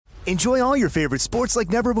Enjoy all your favorite sports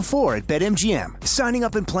like never before at BetMGM. Signing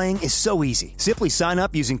up and playing is so easy. Simply sign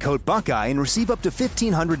up using code Buckeye and receive up to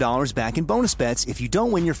 $1,500 back in bonus bets if you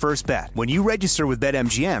don't win your first bet. When you register with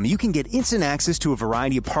BetMGM, you can get instant access to a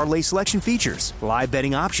variety of parlay selection features, live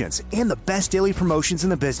betting options, and the best daily promotions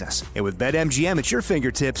in the business. And with BetMGM at your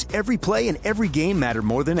fingertips, every play and every game matter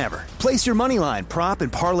more than ever. Place your moneyline, prop,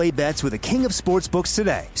 and parlay bets with the king of sportsbooks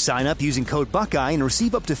today. Sign up using code Buckeye and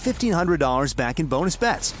receive up to $1,500 back in bonus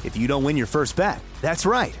bets if you don't win your first bet. That's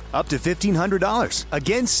right, up to $1,500.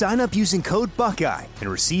 Again, sign up using code Buckeye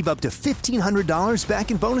and receive up to $1,500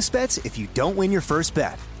 back in bonus bets if you don't win your first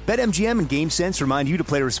bet. BetMGM and GameSense remind you to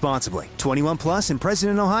play responsibly. 21 plus and present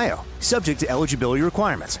in Ohio. Subject to eligibility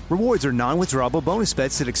requirements. Rewards are non-withdrawable bonus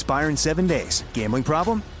bets that expire in 7 days. Gambling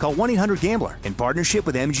problem? Call 1-800-GAMBLER in partnership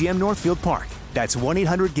with MGM Northfield Park. That's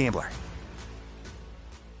 1-800-GAMBLER.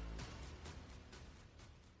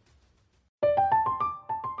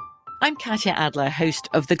 I'm Katya Adler, host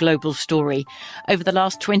of The Global Story. Over the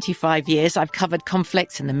last 25 years, I've covered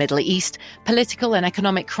conflicts in the Middle East, political and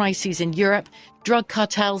economic crises in Europe, drug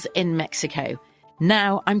cartels in Mexico.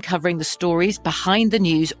 Now I'm covering the stories behind the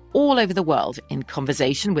news all over the world in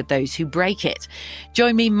conversation with those who break it.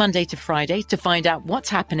 Join me Monday to Friday to find out what's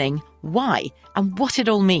happening, why, and what it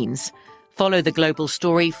all means. Follow The Global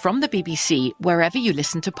Story from the BBC wherever you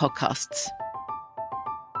listen to podcasts.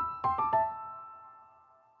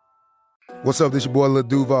 What's up, this your boy Lil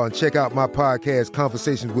Duval, and check out my podcast,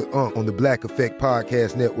 Conversations with Unc, on the Black Effect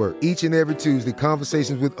Podcast Network. Each and every Tuesday,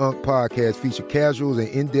 Conversations with Unc podcast feature casuals and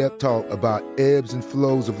in-depth talk about ebbs and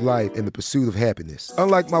flows of life and the pursuit of happiness.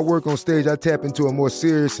 Unlike my work on stage, I tap into a more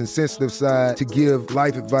serious and sensitive side to give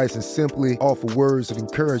life advice and simply offer words of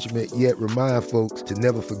encouragement, yet remind folks to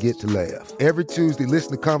never forget to laugh. Every Tuesday,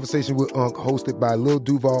 listen to Conversations with Unc, hosted by Lil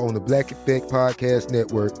Duval on the Black Effect Podcast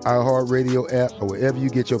Network, iHeartRadio app, or wherever you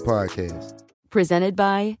get your podcasts. Presented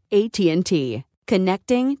by AT&T.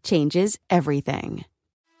 Connecting changes everything.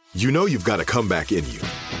 You know you've got a comeback in you.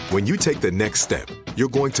 When you take the next step, you're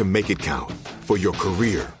going to make it count. For your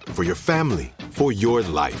career, for your family, for your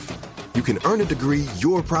life. You can earn a degree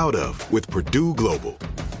you're proud of with Purdue Global.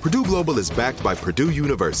 Purdue Global is backed by Purdue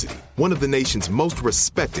University, one of the nation's most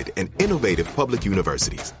respected and innovative public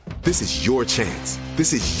universities. This is your chance.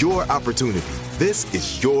 This is your opportunity. This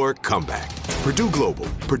is your comeback. Purdue Global,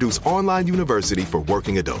 Purdue's online university for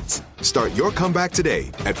working adults. Start your comeback today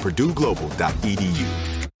at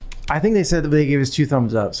purdueglobal.edu. I think they said that they gave us 2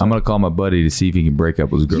 thumbs up. So. I'm going to call my buddy to see if he can break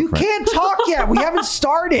up with his girlfriend. You can't talk yet. We haven't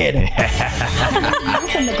started.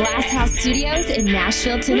 From the Glass House Studios in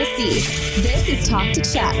Nashville, Tennessee, this is Talk to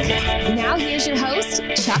Chuck. Now here's your host,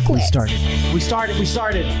 Chuck Wicks. We started.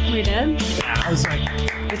 We did? Yeah, I was like,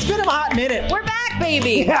 it's been a hot minute. We're back,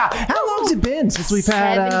 baby. Yeah. How long's it been since we've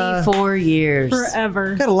had 74 years.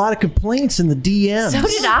 Forever. Got a lot of complaints in the DMs. So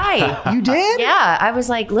did I. You did? Yeah. I was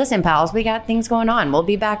like, listen, pals, we got things going on. We'll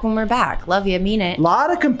be back when we're back. Love you. Mean it. A lot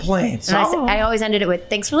of complaints. And I always ended it with,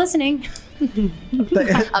 thanks for listening.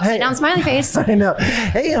 Upside down smiley face. I know.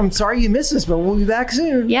 Hey, I'm sorry you missed us, but we'll be back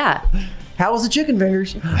soon. Yeah. How was the chicken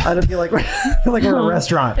fingers? I don't feel like we're at a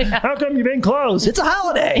restaurant. Yeah. How come you've been closed? It's a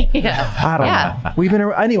holiday. Yeah. I don't know.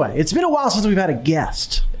 Anyway, it's been a while since we've had a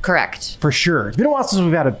guest. Correct. For sure. It's been a while since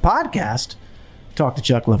we've had a podcast. Talk to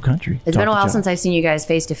Chuck, Love Country. It's been a while since I've seen you guys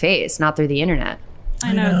face to face, not through the internet.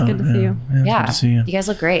 I know. It's good to see you. Yeah. Good to see you. You guys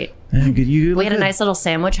look great. Yeah, good. We had a nice little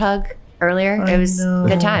sandwich hug earlier. It was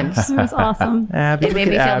good times. It was awesome. Abby, it made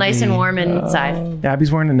me feel nice and warm inside.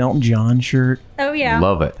 Abby's wearing an Elton John shirt. Oh, yeah.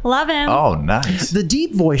 Love it. Love him. Oh, nice. The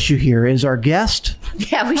deep voice you hear is our guest.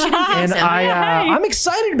 Yeah, we should introduce him. I'm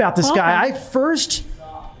excited about this guy. I first...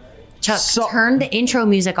 Chuck, turn the intro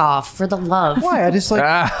music off for the love. Why? I just like...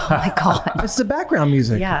 Oh, my God. It's the background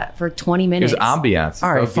music. Yeah, for 20 minutes. It's ambiance.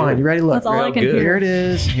 All right, fine. You ready? Look. That's all I can hear. Here it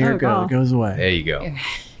is. Here it goes. God. It goes away. There you go.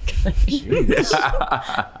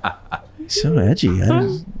 So edgy.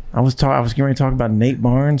 I was getting ready to talk about Nate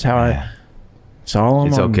Barnes, how I saw him.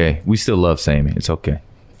 It's okay. We still love Sammy. It's okay.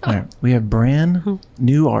 All right. We have brand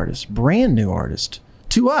new artist.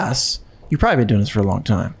 To us, you've probably been doing this for a long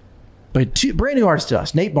time. But brand new artist to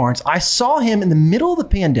us, Nate Barnes. I saw him in the middle of the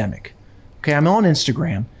pandemic. Okay, I'm on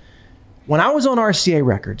Instagram. When I was on RCA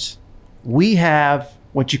Records, we have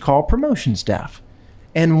what you call promotion staff.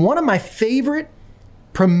 And one of my favorite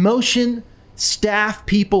promotion staff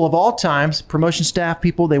people of all times, promotion staff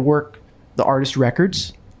people, they work the artist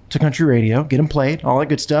records to country radio, get them played, all that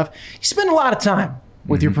good stuff. You spend a lot of time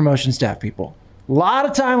with your promotion staff people. A lot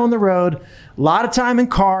of time on the road, a lot of time in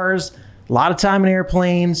cars, a lot of time in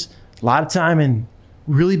airplanes, a lot of time in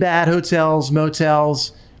really bad hotels,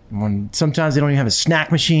 motels, When sometimes they don't even have a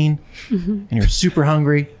snack machine, and you're super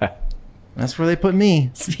hungry. That's where they put me.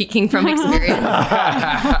 Speaking from experience.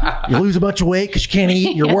 You lose a bunch of weight because you can't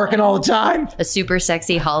eat. You're working all the time. A super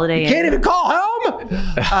sexy holiday. You can't even call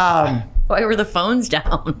home. Why were the phones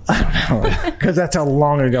down? Because that's how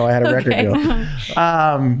long ago I had a record deal.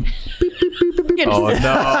 Oh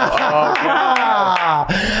no!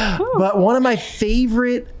 Oh, But one of my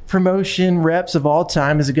favorite promotion reps of all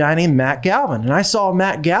time is a guy named Matt Galvin, and I saw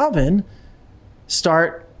Matt Galvin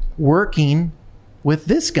start working with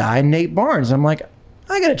this guy, Nate Barnes. I'm like,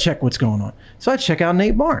 I gotta check what's going on. So I check out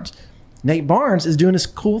Nate Barnes. Nate Barnes is doing this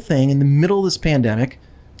cool thing in the middle of this pandemic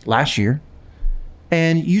last year,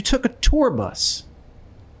 and you took a tour bus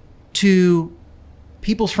to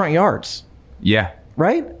people's front yards, Yeah,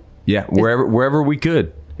 right? yeah. Wherever we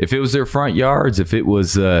could. If it was their front yards, if it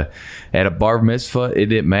was at a bar mitzvah, it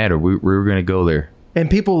didn't matter. We were going to go there. And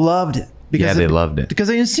people loved it. Yeah, they loved it. Because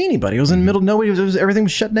they didn't see anybody. It was in the middle. Everything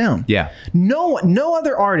was shut down. Yeah. No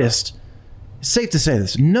other artist, safe to say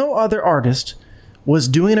this, no other artist was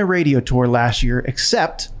doing a radio tour last year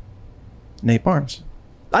except Nate Barnes.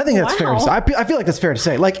 I think that's fair to say. I feel like that's fair to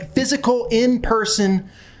say. Like physical, in-person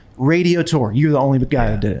radio tour. You're the only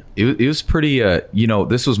guy that did it. It was pretty,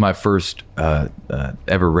 this was my first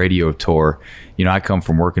ever radio tour. I come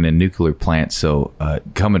from working in nuclear plants, so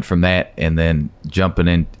coming from that and then jumping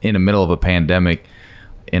in the middle of a pandemic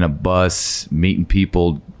in a bus, meeting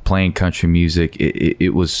people, playing country music,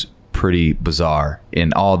 it was pretty bizarre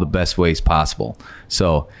in all the best ways possible.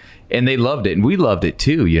 So, and they loved it, and we loved it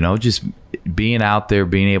too. Just being out there,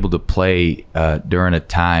 being able to play during a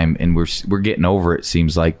time, and we're getting over it,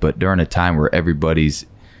 seems like, but during a time where everybody's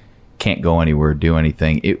can't go anywhere, do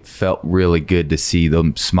anything, it felt really good to see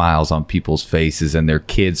them smiles on people's faces and their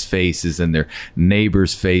kids' faces and their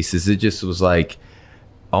neighbors' faces. It just was like,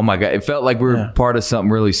 oh my God, it felt like we were part of something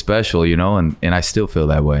really special, and I still feel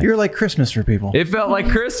that way. You're like Christmas for people. It felt like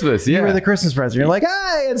Christmas, yeah. You were the Christmas present. You're like,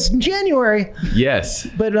 hey, it's January. Yes.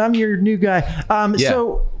 But I'm your new guy.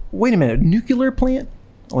 So, wait a minute, nuclear plant?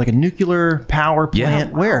 Like a nuclear power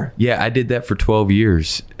plant? Yeah. Where? Yeah, I did that for 12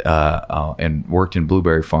 years and worked in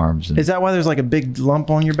blueberry farms. And is that why there's like a big lump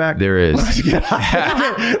on your back? there is.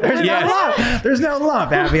 There's no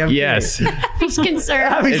lump, Abby. Yes. He's concerned.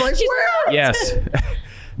 Abby's like, where? Yes.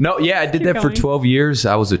 No, yeah, I did that for 12 years.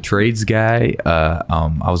 I was a trades guy.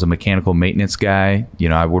 I was a mechanical maintenance guy.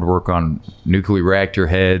 I would work on nuclear reactor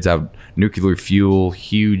heads. Nuclear fuel,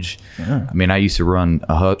 huge. Yeah. I mean, I used to run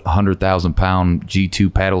a 100,000-pound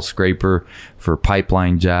G2 paddle scraper for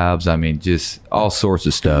pipeline jobs. I mean, just all sorts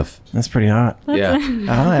of stuff. That's pretty hot. Yeah.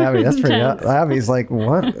 Abby, that's pretty hot. Abby's like,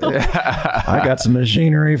 what? I got some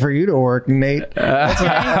machinery for you to work, Nate. Look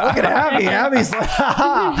at Abby. Abby's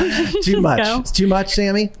like, too much. It's too much,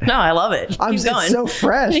 Sammy. No, I love it. It's so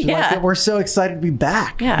fresh. Yeah. Like, we're so excited to be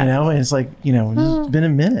back. Yeah. And it's like, it's been a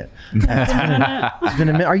minute. It's been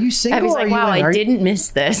a minute. Are you single? Abby's like, wow, I didn't miss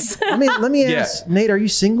this. Let me ask, Nate, are you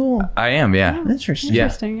single? I am, yeah. Interesting.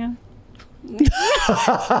 Interesting, yeah.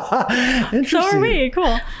 Interesting. So are we.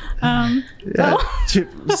 Cool.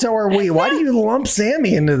 So are we. Why do you lump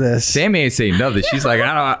Sammy into this? Sammy ain't saying nothing. She's like, Okay,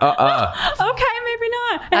 maybe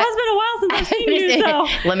not. It has been a while since I've seen you, so.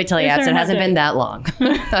 Let me tell you, Abs, it hasn't been that long.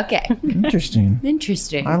 Okay. Interesting.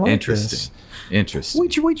 I like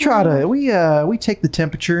Interesting. We try to we take the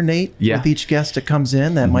temperature, Nate, with each guest that comes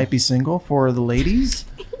in that might be single for the ladies.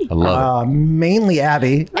 I love it. Mainly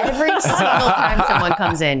Abby. Every single time someone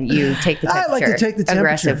comes in, you take the temperature. I like to take the temperature.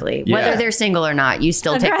 Aggressively. Yeah. Whether they're single or not, you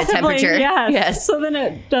still take the temperature. Yes. So then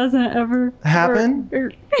it doesn't ever happen.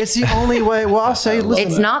 It's the only way. Well, I'll say, listen,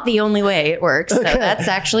 it's not the only way it works. Okay. So that's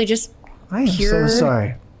actually just I am so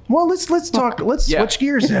sorry. Well, let's talk. Let's switch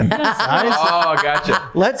gears then. Oh, gotcha.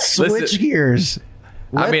 Let's switch gears.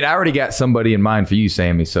 I already got somebody in mind for you,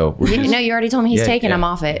 Sammy. So no, you already told me he's taking. I'm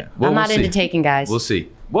off it. Well, I'm not into taking guys. We'll see.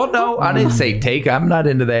 Well, no, I didn't say take. I'm not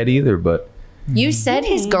into that either. But you said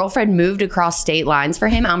his girlfriend moved across state lines for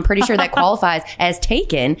him. I'm pretty sure that qualifies as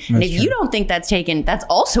taken. And if you don't think that's taken, that's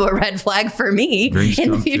also a red flag for me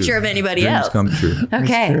in the future of anybody else. Dreams come true.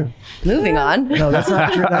 Okay, moving on. No, that's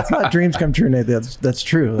not true. That's not dreams come true, Nate. That's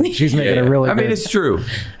true. She's making a really. It's true.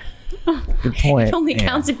 Good point. It only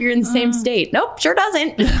counts if you're in the same state. Nope, sure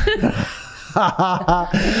doesn't.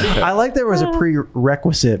 I like there was a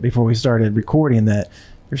prerequisite before we started recording that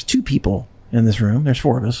there's two people in this room. There's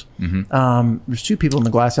four of us. Mm-hmm. There's two people in the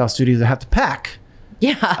Glass House studio that have to pack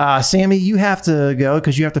Yeah. Sammy, you have to go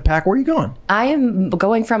because you have to pack. Where are you going? I am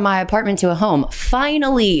going from my apartment to a home.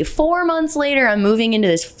 Finally, 4 months later, I'm moving into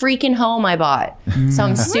this freaking home I bought. So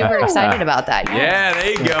I'm super excited about that. Yeah,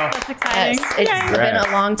 there you go. That's exciting. Yes, it's been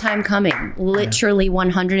a long time coming. Literally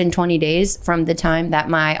 120 days from the time that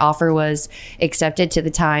my offer was accepted to the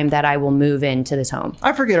time that I will move into this home.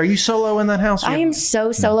 I forget. Are you solo in that house? I am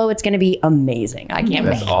so solo. It's going to be amazing. I can't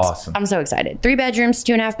wait. That's awesome. I'm so excited. 3 bedrooms,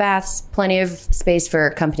 2.5 baths, plenty of space for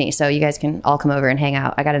company. So you guys can all come over and hang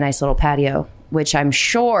out. I got a nice little patio, which I'm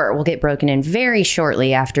sure will get broken in very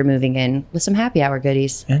shortly after moving in with some happy hour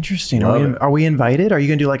goodies. Interesting. Are we invited? Are you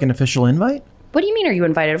going to do like an official invite? What do you mean? Are you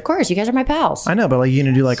invited? Of course. You guys are my pals. I know, but like you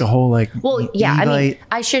going to do like a whole like. Well, yeah. I mean,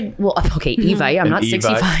 I should. Well, okay, Evite. I'm not Evite.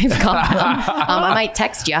 65. Calm down. I might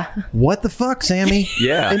text you. What the fuck, Sammy?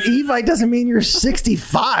 Yeah. An Evite doesn't mean you're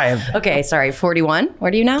 65. Okay, sorry. 41.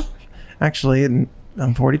 What are you now? Actually,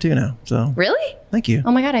 I'm 42 now. So Really? thank you.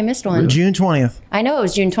 Oh my God, I missed one. June 20th. I know it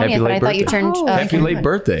was June 20th, but I thought you turned. Happy late 21.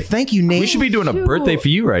 birthday. Thank you, Nate. We should be doing a birthday for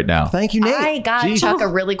you right now. Thank you, Nate. I got Chuck a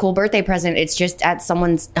really cool birthday present. It's just at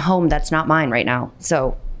someone's home that's not mine right now.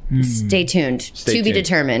 So stay tuned. To be tuned.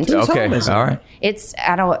 determined. Whose Okay, home is it? all right. It's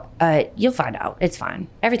I don't. You'll find out. It's fine.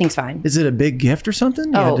 Everything's fine. Is it a big gift or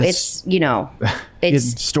something? Oh, Yeah, it's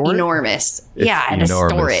it's store it? enormous. Yeah, I had to store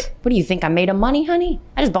enormous. it. What do you think? I made of money, honey?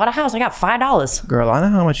 I just bought a house. I got $5. Girl, I know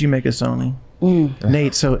how much you make at Sony.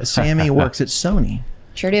 Nate, so Sammy works at Sony,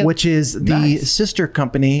 Sure do. which is the sister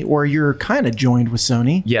company where you're kind of joined with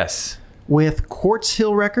Sony Yes. with Quartz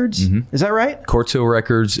Hill Records. Is that right? Quartz Hill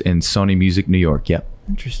Records and Sony Music New York. Yep.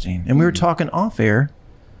 Interesting. And we were talking off air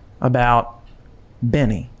about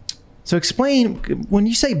Benny. So explain, when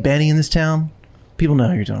you say Benny in this town, people know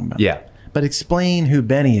who you're talking about. Yeah. But explain who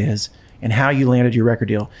Benny is and how you landed your record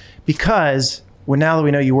deal. Because now that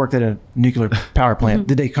we know you worked at a nuclear power plant,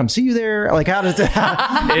 did they come see you there? Like, how does that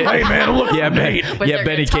Hey man, look. Yeah, Benny. With Yeah, their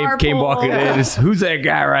Benny guitar came walking pull. in. Who's that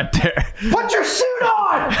guy right there? Put your suit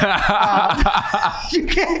on! You're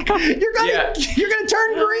gonna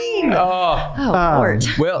turn green. oh, Lord.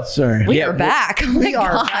 Well, Sorry. We are back. Oh We my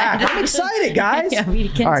are God. back. I'm excited, guys. Yeah, we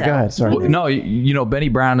can All right, tell. go ahead. Sorry. Well, no, you know, Benny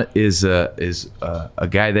Brown is a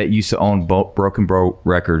guy that used to own Broken Bro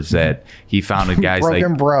Records. That he founded guys Broken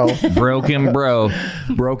like Bro.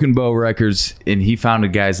 Broken Bow Records, and he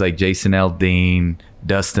founded guys like Jason Aldean,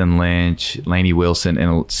 Dustin Lynch, Laney Wilson,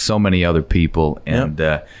 and so many other people. And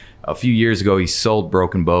a few years ago, he sold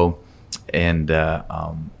Broken Bow, and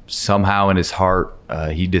somehow in his heart,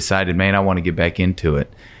 he decided, man, I want to get back into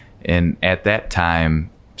it. And at that time,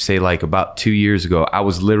 say like about 2 years ago, I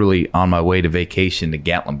was literally on my way to vacation to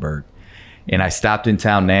Gatlinburg, and I stopped in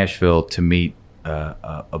town, Nashville, to meet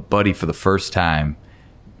a buddy for the first time,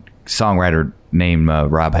 songwriter named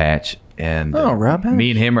Rob Hatch. And Rob Hatch.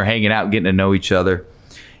 me and him are hanging out, getting to know each other.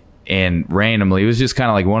 And randomly, it was just kind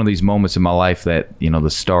of like one of these moments in my life that, you know,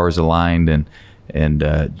 the stars aligned, and hit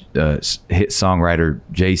songwriter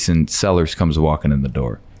Jason Sellers comes walking in the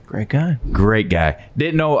door. Great guy. Great guy. He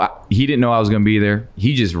didn't know I was going to be there.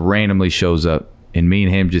 He just randomly shows up, and me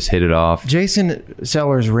and him just hit it off. Jason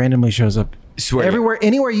Sellers randomly shows up Swear. everywhere,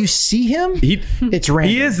 anywhere you see him. It's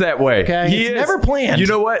random. He is that way. Okay? He It's is. never planned. You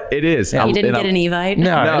know what? It is. He didn't get an Evite?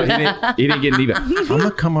 No, he didn't get an Evite. I'm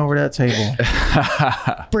gonna come over to that table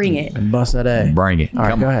Bring it. and bust that A. Bring it. All right,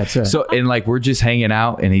 Come go on. ahead, sir. So, and like, we're just hanging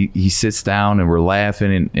out, and he sits down, and we're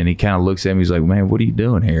laughing, and he kind of looks at me. He's like, man, what are you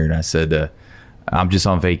doing here? And I said, I'm just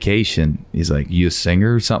on vacation. He's like, you a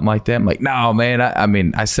singer or something like that? I'm like, no, man. I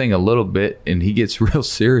mean, I sing a little bit. And he gets real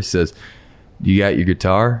serious, says, you got your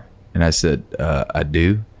guitar? And I said, I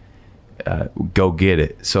do. Go get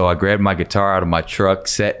it. So I grabbed my guitar out of my truck,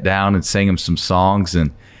 sat down and sang him some songs.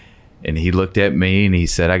 And he looked at me and he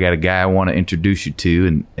said, I got a guy I want to introduce you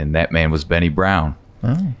to. And that man was Benny Brown.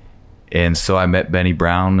 Oh. And so I met Benny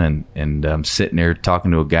Brown, and I'm sitting there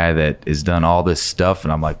talking to a guy that has done all this stuff.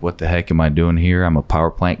 And I'm like, what the heck am I doing here? I'm a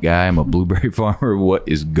power plant guy. I'm a blueberry farmer. What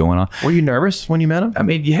is going on? Were you nervous when you met him? I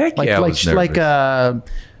mean, heck yeah, I was nervous.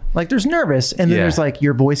 Like there's nervous, and then Yeah. there's like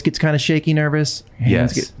your voice gets kind of shaky, nervous.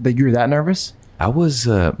 Yes. You're that nervous? I was,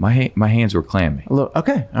 my hands were clammy. A little,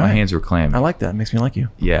 okay. All My right. hands were clammy. I like that. It makes me like you.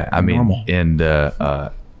 Yeah, I mean, Normal. and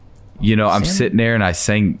you know, I'm sitting there and I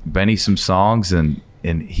sang Benny some songs, and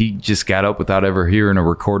he just got up without ever hearing a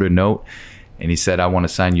recorded note, and he said, I want to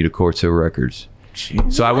sign you to Quartz Hill Records.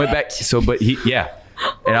 Jeez. So I went back.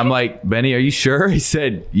 And I'm like, Benny, are you sure? He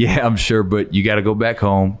said, yeah, I'm sure, but you got to go back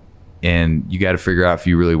home, and you got to figure out if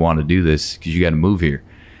you really want to do this, because you got to move here.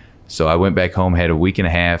 So I went back home, had a week and a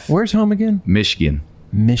half. Where's home again? Michigan.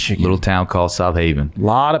 Michigan. Little town called South Haven.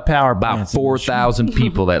 lot of power About plants in 4,000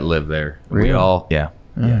 people that live there. We Really? all, yeah.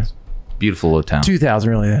 Michigan. Yes. Beautiful little town. 2,000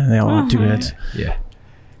 really. They all have 2 heads. Yeah.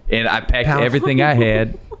 And I packed everything I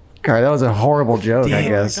had. God, that was a horrible joke, I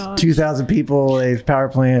guess. gosh. 2,000 people, a power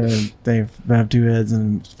plant, and they have 2 heads,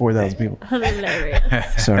 and 4,000 people.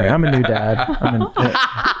 Hilarious. Sorry, I'm a new dad.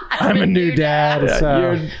 I'm a new dad.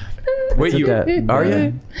 So. Wait, you dad. are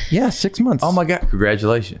you? Yeah, 6 months. Oh my God!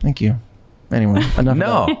 Congratulations. Thank you. Anyway, enough.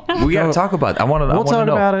 No, we got to talk about it. I want to. We'll talk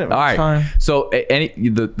know. about it. All right. It's fine. So,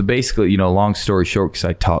 the basically, long story short, because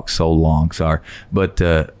I talk so long, sorry, but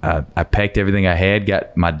I packed everything I had,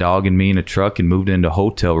 got my dog and me in a truck, and moved into a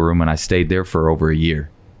hotel room, and I stayed there for over a year.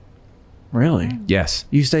 Really? Yes.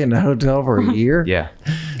 You stayed in a hotel for a year? Yeah.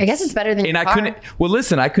 I guess it's better than And your I car. couldn't. Well,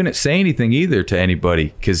 listen, I couldn't say anything either to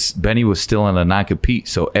anybody because Benny was still in a non-compete.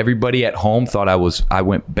 So everybody at home thought I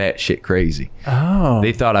went batshit crazy. Oh.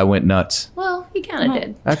 They thought I went nuts. Well, he kind of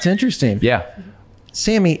did. That's interesting. Yeah.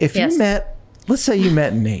 Sammy, if Yes. you met, let's say you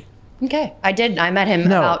met Nate. Okay, I did. I met him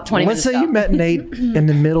about 20 let's minutes say ago. you met Nate in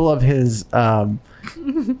the middle of his, like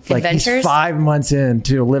he's Adventures? 5 months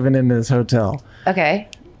into living in this hotel. Okay.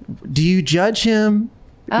 Do you judge him?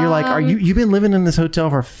 You're like, you've been living in this hotel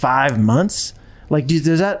for 5 months? Like,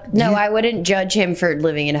 does that? No, I wouldn't judge him for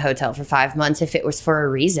living in a hotel for 5 months if it was for a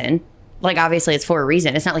reason. Like, obviously, it's for a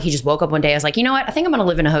reason. It's not like he just woke up one day and was like, you know what? I think I'm going to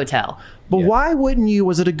live in a hotel. But why wouldn't you?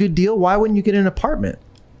 Was it a good deal? Why wouldn't you get an apartment?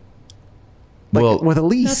 Like, Well, with a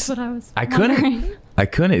lease? That's what I was. I wondering. couldn't. I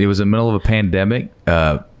couldn't. It was the middle of a pandemic.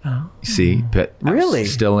 See, but I was Really?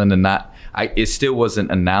 still in the not. It still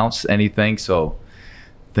wasn't announced anything, so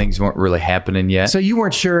things weren't really happening yet. So you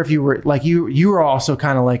weren't sure if you were like you were also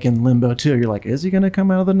kind of like in limbo too. You're like, is he going to come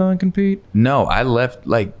out of the non-compete? No, I left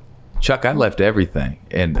like Chuck. I left everything,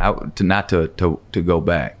 and not to go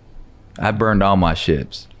back. I burned all my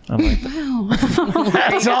ships. I'm like,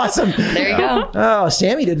 that's awesome. There you go. Oh,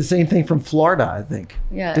 Sammy did the same thing from Florida, I think.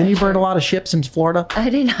 Yeah. Didn't you burn a lot of ships in Florida? I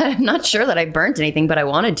didn't. I'm not sure that I burnt anything, but I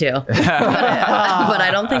wanted to. but I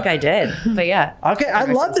don't think I did. But yeah. Okay, I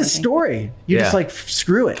love this story. You just Yeah. like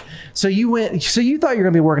screw it. So you went. So you thought you were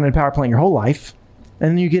going to be working in a power plant your whole life, and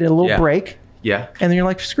then you get a little Yeah. break, Yeah, and then you're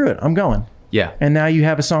like, screw it, I'm going. yeah. And now you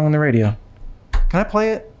have a song on the radio. Can I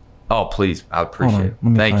play it? Oh, please, I Hold appreciate on. it.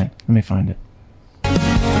 Let me Thank find, you. Let me find it.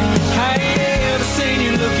 I ever seen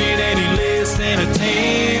you looking any less than a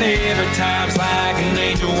 10. Every time's like an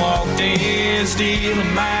angel walked in,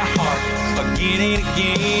 stealing my heart again and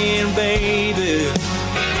again, baby.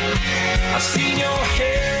 I've seen your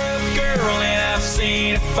hair up, girl, and I've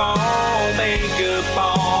seen it fall. Makeup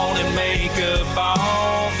on and makeup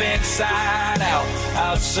off, inside out.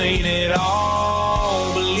 I've seen it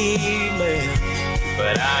all, believe me.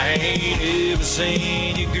 But I ain't ever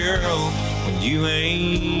seen you, girl, when you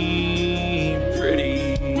ain't pretty.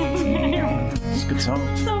 It's a good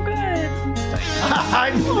song. So good.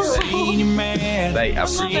 I've seen you mad, Thank you. I've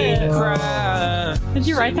seen you cry. Did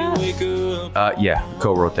you write that? Wake up. Yeah,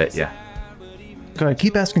 co-wrote that. Yeah. Go ahead,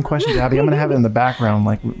 keep asking questions, Abby. I'm going to have it in the background,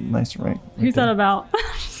 like nice, right? Who's that about?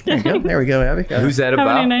 Just There you kidding. go. There we go, Abby. Who's that How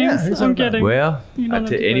many about? names? Yeah, who's that I'm about? kidding. Well, You don't I have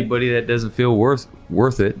tell to say. anybody that doesn't feel worth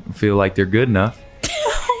it, feel like they're good enough.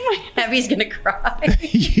 Abby's going to cry.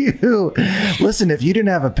 You listen. If you didn't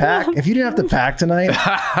have to pack tonight.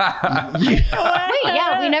 Wait,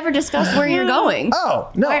 yeah, we never discussed where you're going. Oh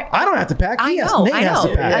no, I don't have to pack. I Nate know, has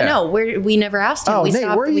to pack. I know. We never asked him. Oh, we Nate,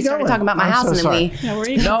 stopped. where are We you started going? talking about my I'm house, so and then sorry. we Yeah, where are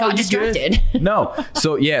you? No, got you distracted. good. No.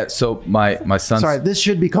 So yeah. So my son's Sorry, this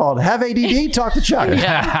should be called "Have ADD." Talk to Chuck.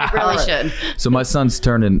 It really should. So my son's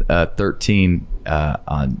turning 13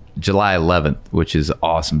 on July 11th, which is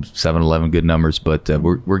awesome. 7-11, good numbers. But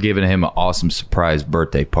we're giving him an awesome surprise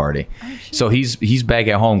birthday party. So he's back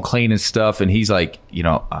at home cleaning stuff, and he's like,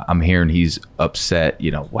 I'm hearing he's upset.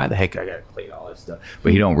 Why the heck I gotta clean all this stuff?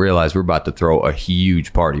 But he don't realize we're about to throw a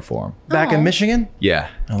huge party for him. Back in Michigan. Yeah,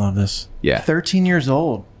 I love this. Yeah. 13 years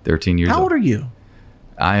old. 13 years How old. old are you?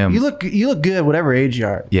 I am. You look good, whatever age you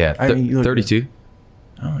are. Yeah, I mean, you look 32. good.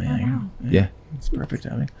 Oh yeah, Yeah. it's perfect,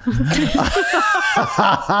 Abby. Just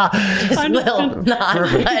will not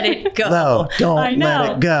let it go. No, don't I know.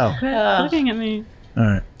 let it go. Quit looking at me. All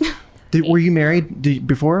right. Were you married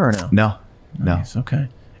before or no? No. Nice, okay.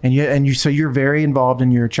 And so you're very involved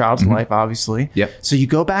in your child's life, obviously. Yep. So you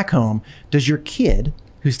go back home. Does your kid,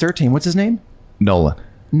 who's 13, what's his name? Nolan.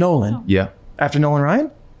 Nolan. Yeah. After Nolan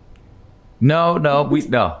Ryan? No.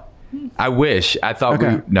 I wish. I thought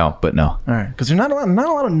Okay. but no. All right. Because there's not a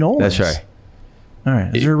lot of Nolans. That's right. All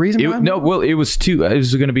right. Is there a reason behind No, well, it was two. It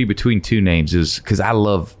was going to be between two names. It was because I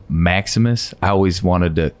love Maximus. I always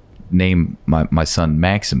wanted to name my son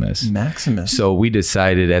Maximus. Maximus. So we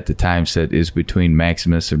decided at the time said it's between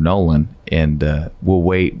Maximus or Nolan, and we'll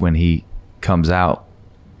wait when he comes out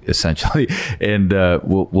essentially, and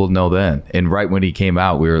we'll know then. And right when he came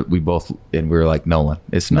out, we were like, Nolan.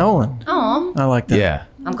 It's Nolan. Oh, I like that. Yeah.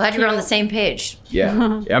 I'm glad you were on the same page.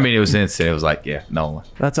 Yeah. I mean, it was instant. It was like, yeah, Nolan.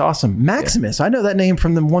 That's awesome. Maximus. I know that name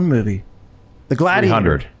from the one movie. The Gladiator.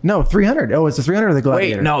 300. No, 300. Oh, it's the 300 or the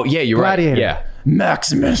Gladiator? Wait, no, yeah, you're Gladiator. right. Yeah.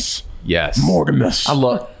 Maximus. Yes. Mortimus. I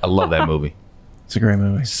love that movie. It's a great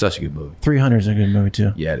movie. Such a good movie. 300 is a good movie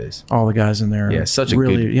too. Yeah, it is. All the guys in there. Yeah, such a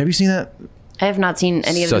really good. Have you seen that? I have not seen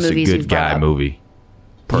any of Such the movies a you've good brought guy up. movie.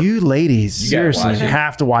 You ladies, You gotta seriously, watch it.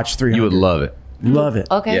 have to watch 300. You would love it. Love it.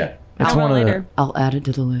 Okay. Yeah. It's I will one of later. I'll add it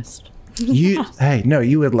to the list. you. Hey, no,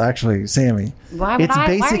 you would actually, Sammy. Why are you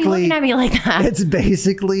looking at me like that? It's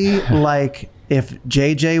basically like if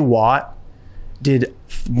JJ Watt did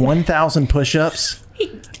 1,000 push-ups.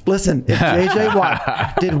 Listen, if JJ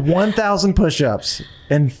Watt did 1,000 push-ups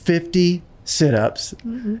and 50 sit-ups,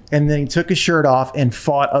 and then he took his shirt off and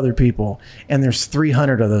fought other people, and there's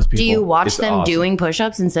 300 of those people. Do you watch It's them awesome. doing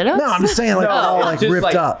push-ups and sit-ups? No, I'm just saying, like, all like Just ripped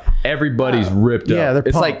like, up. Everybody's ripped up. Yeah, they're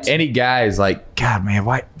it's pumped. like any guy is like, God, man,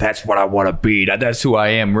 why? That's what I want to be. That's who I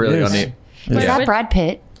am. Really. Yes. On it. Was that Brad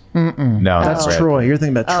Pitt? No, That's Brad. Troy. You're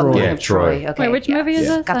thinking about Troy. Yeah, Troy. Okay. Wait, which movie is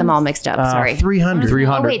this? Got them all mixed up. Sorry. 300.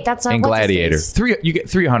 300. Oh, wait, that's, and what's his Gladiator. face? You get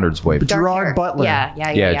 300's way. Dark Gerard hair. Butler.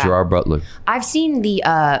 Yeah. Gerard Butler. I've seen the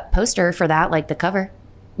poster for that, like the cover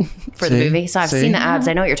for the See? movie. So I've See? seen the ads.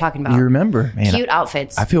 I know what you're talking about. You remember? Man, Cute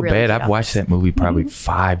outfits. I feel Really bad. cute I've watched outfits. that movie probably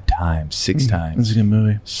 5 times, 6 It's times. a good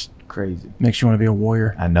movie. Crazy. Makes you want to be a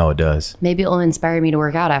warrior. I know it does. Maybe it'll inspire me to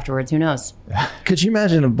work out afterwards. Who knows? Could you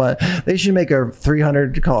imagine? But they should make a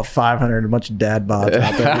 300 to call it 500. A bunch of dad bods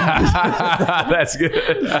out there. That's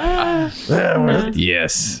good.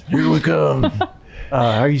 Yes. Here we come.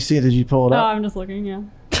 Are you seeing? Did you pull it No, up? I'm just looking. Yeah.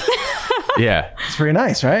 Yeah. It's pretty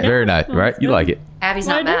nice, right? Very nice, right? You like it. Abby's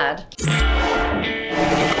not mad.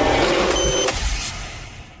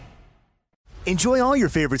 Enjoy all your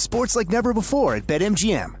favorite sports like never before at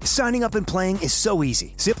BetMGM. Signing up and playing is so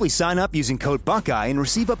easy. Simply sign up using code Buckeye and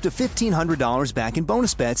receive up to $1,500 back in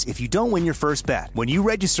bonus bets if you don't win your first bet. When you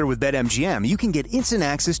register with BetMGM, you can get instant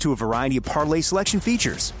access to a variety of parlay selection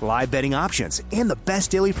features, live betting options, and the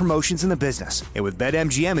best daily promotions in the business. And with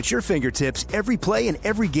BetMGM at your fingertips, every play and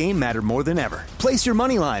every game matter more than ever. Place your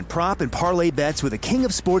moneyline, prop, and parlay bets with the king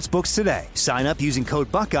of sportsbooks today. Sign up using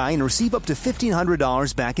code Buckeye and receive up to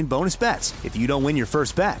 $1,500 back in bonus bets if you don't win your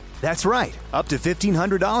first bet. That's right, up to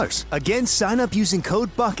 $1,500. Again, sign up using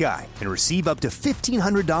code Buckeye and receive up to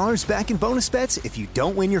 $1,500 back in bonus bets if you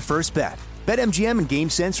don't win your first bet. BetMGM and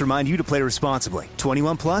GameSense remind you to play responsibly.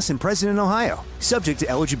 21 plus and present in Ohio. Subject to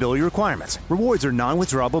eligibility requirements. Rewards are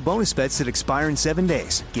non-withdrawable bonus bets that expire in 7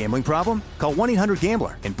 days. Gambling problem? Call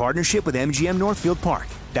 1-800-GAMBLER in partnership with MGM Northfield Park.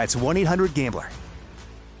 That's 1-800-GAMBLER.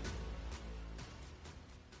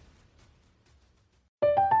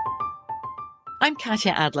 I'm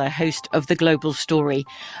Katya Adler, host of The Global Story.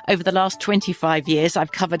 Over the last 25 years,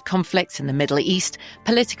 I've covered conflicts in the Middle East,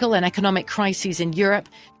 political and economic crises in Europe,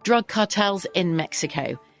 drug cartels in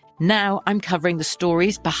Mexico. Now I'm covering the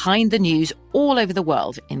stories behind the news all over the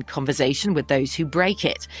world in conversation with those who break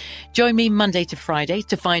it. Join me Monday to Friday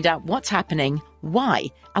to find out what's happening, why,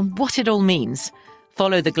 and what it all means.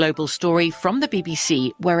 Follow The Global Story from the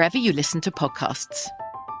BBC wherever you listen to podcasts.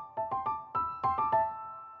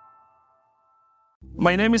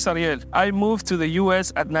 My name is Ariel. I moved to the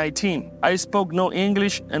U.S. at 19. I spoke no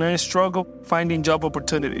English and I struggled finding job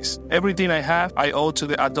opportunities. Everything I have, I owe to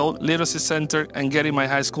the Adult Literacy Center and getting my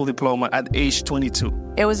high school diploma at age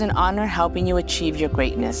 22. It was an honor helping you achieve your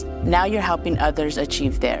greatness. Now you're helping others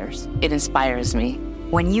achieve theirs. It inspires me.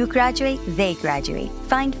 When you graduate, they graduate.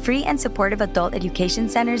 Find free and supportive adult education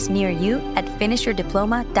centers near you at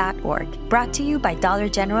finishyourdiploma.org. Brought to you by Dollar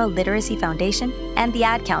General Literacy Foundation and the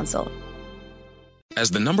Ad Council. As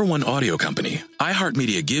the #1 audio company,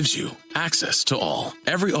 iHeartMedia gives you access to all.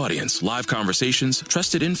 Every audience, live conversations,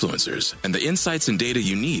 trusted influencers, and the insights and data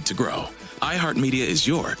you need to grow. iHeartMedia is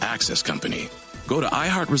your access company. Go to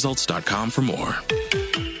iHeartResults.com for more.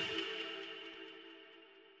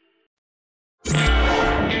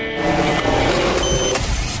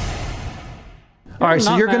 All right,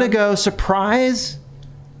 so Not you're bad. going to go surprise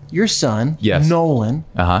your son, Yes. Nolan,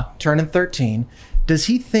 Uh-huh. turning 13. Does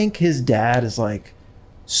he think his dad is like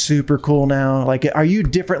super cool now? Like, are you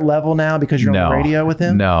different level now because you're on the radio with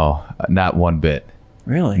him? No, not one bit.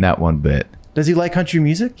 Really? Not one bit. Does he like country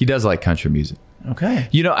music? He does like country music. Okay.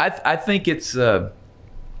 You know, I think it's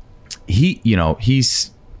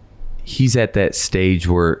he's at that stage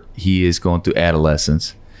where he is going through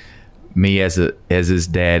adolescence. Me as his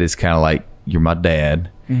dad is kind of like, you're my dad,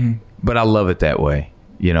 but I love it that way.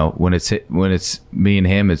 You know, when it's me and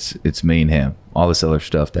him, it's me and him. All this other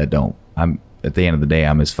stuff that don't. I'm at the end of the day,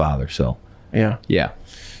 I'm his father. So Yeah. yeah.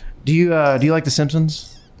 Do you like The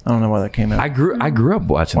Simpsons? I don't know why that came out. I grew up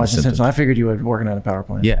watching The Simpsons. I figured you were working at a power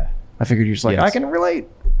plant. Yeah. I figured you're just like, Yes. I can relate.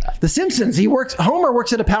 The Simpsons. Homer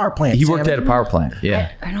works at a power plant. He worked at a power plant.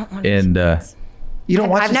 Yeah. I don't want And you don't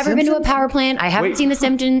watch I've The never been to a Simpsons? power plant. I haven't seen the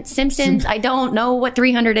Simpsons. I don't know what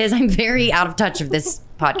 300 is. I'm very out of touch of this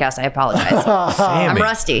podcast. I apologize. I'm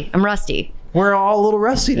rusty. We're all a little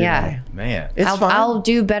rusty today. Yeah. man, It's fine. I'll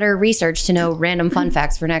do better research to know random fun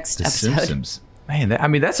facts for next The episode. Simpsons. Man,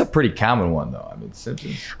 that's a pretty common one though. I mean,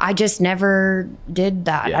 Simpsons. I just never did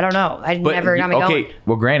that. Yeah. I don't know. I But, never got me going. okay,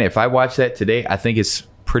 well, granted, if I watch that today, I think it's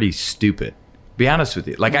pretty stupid. Be honest with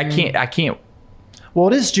you. Like, I can't. Well,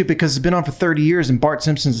 it is stupid because it's been on for 30 years and Bart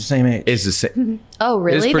Simpson's the same age. It's the same. Oh,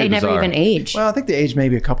 really? They never even age. Well, I think they aged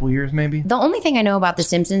maybe a couple years, maybe. The only thing I know about The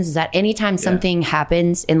Simpsons is that anytime something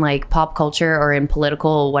happens in like pop culture or in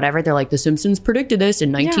political whatever, they're like, The Simpsons predicted this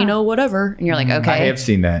in 1900 whatever. And you're like, okay. I have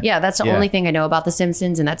seen that. Yeah, that's the only thing I know about The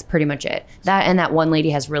Simpsons, and that's pretty much it. That and that one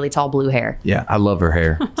lady has really tall blue hair. Yeah, I love her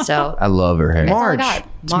hair. So I love her hair. That's all I got.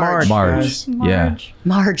 It's Marge. Marge. Yeah.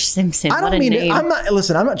 Marge Simpson. I what don't a mean name. it. I'm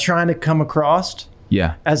not trying to come across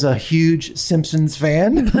Yeah. as a huge Simpsons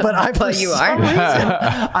fan, but But you are.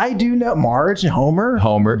 I do know Marge, Homer,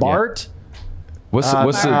 Bart. What's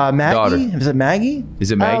the Maggie? daughter? Is it Maggie?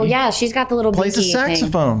 Is it Maggie? Oh yeah, she's got the little Plays the binky thing.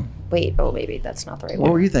 saxophone. Wait, maybe that's not the right What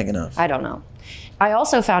one. were you thinking of? I don't know. I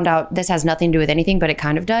also found out this has nothing to do with anything, but it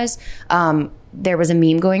kind of does. There was a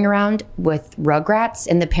meme going around with Rugrats,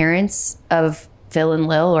 and the parents of Phil and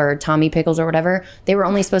Lil, or Tommy Pickles or whatever, they were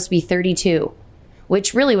only supposed to be 32,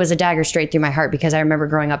 which really was a dagger straight through my heart because I remember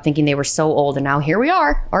growing up thinking they were so old, and now here we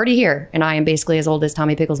are, already here, and I am basically as old as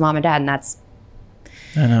Tommy Pickles' mom and dad, and that's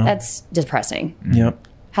depressing. Yep.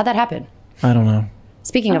 How'd that happen? I don't know.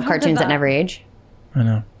 Speaking of How did cartoons that that- never age. I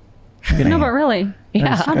know. No, but really.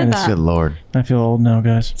 Yeah. How did that? Good Lord. I feel old now,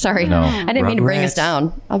 guys. Sorry. No. I didn't mean to bring us Rugrats.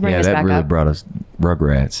 down. I'll bring us that back really up. brought us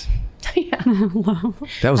Rugrats.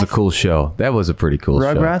 That was a cool show. That was a pretty cool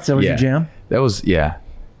show. Rugrats? That was your jam? That was,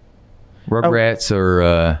 Rugrats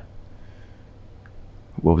or,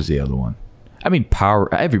 what was the other one? I mean,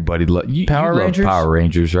 everybody Power you love Rangers? Power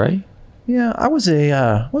Rangers, right? Yeah, I was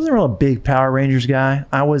wasn't real a big Power Rangers guy.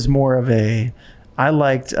 I was more of I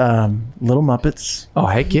liked Little Muppets. Oh,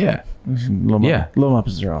 heck yeah. Little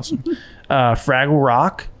Muppets are awesome. Fraggle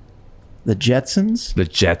Rock, the Jetsons. The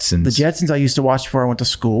Jetsons I used to watch before I went to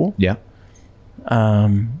school. Yeah.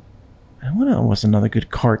 And what else was another good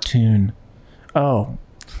cartoon? Oh,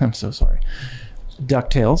 I'm so sorry.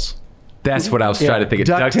 DuckTales. That's what I was trying to think of.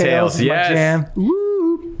 DuckTales. is my Yes. jam.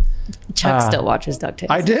 Woo. Chuck still watches DuckTales.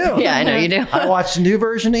 I do. Yeah, I know you do. I watch the new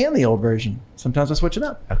version and the old version. Sometimes I switch it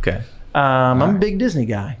up. Okay. I'm a big Disney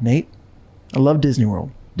guy, Nate. I love Disney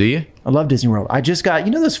World. Do you? I love Disney World. I just got,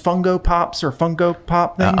 those Funko Pops or Funko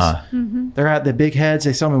Pop things? They're at the big heads.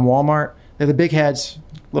 They sell them in Walmart. They're the big heads,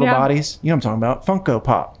 little Yeah. bodies. You know what I'm talking about. Funko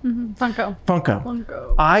Pop.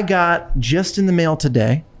 Funko. I got just in the mail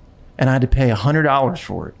today, and I had to pay $100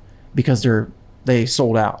 for it because they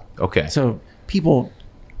sold out. Okay. So people,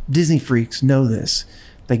 Disney freaks know this.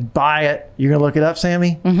 They buy it. You're going to look it up,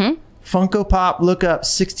 Sammy? Mm-hmm. Funko Pop, look up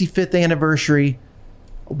 65th anniversary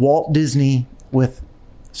Walt Disney with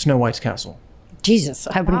Snow White's castle. Jesus,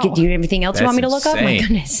 I wouldn't get you anything else you want me to look up? My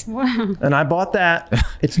goodness. And I bought that.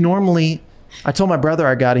 It's normally, I told my brother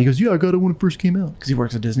I got it. He goes, yeah, I got it when it first came out because he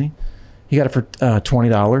works at Disney. He got it for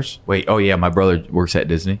 $20. Wait, oh yeah, my brother works at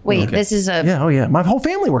Disney. Wait, this is a... Yeah, oh yeah. My whole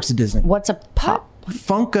family works at Disney. What's a pop?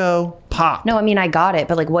 Funko Pop. No, I mean, I got it,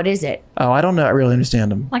 but like, what is it? Oh, I don't know. I really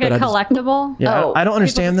understand them. Like but a I just- collectible? yeah, Oh. I don't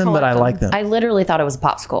understand them, but I like them. I literally thought it was a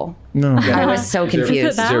popsicle. No, I was so confused.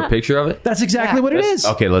 Is there a picture of it? That's exactly what it is.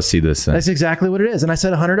 Okay, let's see this then. That's exactly what it is. And I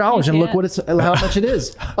said $100, and look what how much it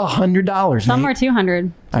is. $100. Some Nate. are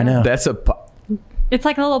 200. I know. That's a. It's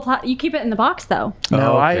like a little you keep it in the box though.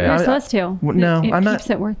 No, okay. You're supposed to. No, it I'm not. keeps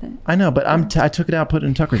it worth it. I know, but I took it out, put it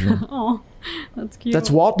in Tucker's room. Oh, that's cute. That's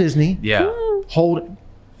Walt Disney. Yeah.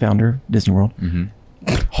 Founder of Disney World. Mm-hmm.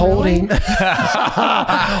 Holding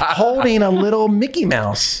a little Mickey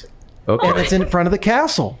Mouse. Okay. And it's in front of the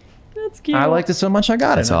castle. That's cute. I liked it so much I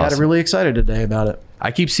got it. That's I got awesome. really excited today about it.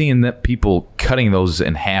 I keep seeing that people cutting those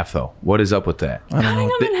in half though. What is up with that? I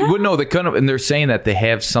don't know. No, they cut them, and they're saying that they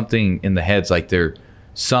have something in the heads, like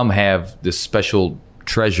some have this special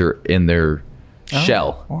treasure in their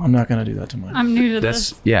shell. Well, I'm not going to do that to mine. I'm new to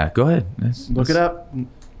this. Yeah, go ahead. Look it up,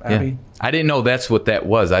 Abby. Yeah. I didn't know that's what that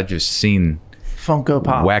was. I just seen Funko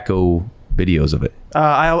Pop. wacko videos of it.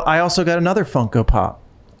 I also got another Funko Pop,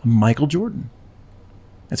 Michael Jordan.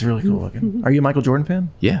 It's really cool looking. Are you a Michael Jordan fan?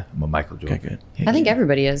 Yeah, I'm a Michael Jordan. Okay, good. Yeah, I think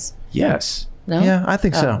everybody is. Yes. No? Yeah, I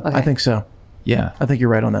think so. okay. I think so. Yeah. I think you're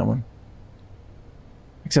right on that one.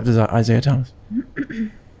 Except as Isaiah Thomas.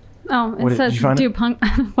 Oh, What it did says, you find do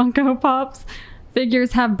Funko Pops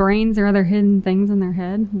figures have brains or other hidden things in their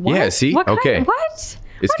head? What? Yeah, see? What Okay. Kind, what?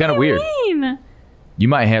 It's What kind of do you weird. mean? You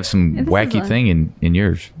might have some This is wacky a- thing in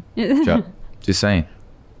yours, Chuck. Just saying.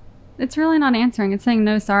 It's really not answering. It's saying,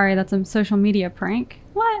 no, sorry, that's a social media prank.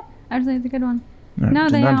 What? Actually, it's a good one. No,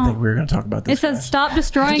 did they not don't. think we were going to talk about this. It says, stop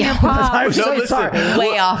destroying your pops. No, listen.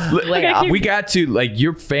 Way off. Way off. We got to, like,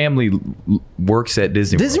 your family works at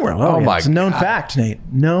Disney World. Disney World. Oh, yeah. my It's a known God. fact, Nate.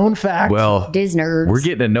 Known fact. Well, Disners. we're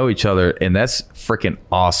getting to know each other, and that's freaking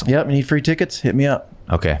awesome. Yep. You need free tickets? Hit me up.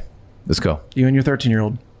 Okay, let's go. You and your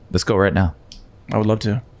 13-year-old. Let's go right now. I would love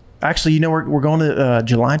to. Actually, you know, we're going to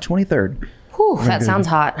July 23rd. Whew, that sounds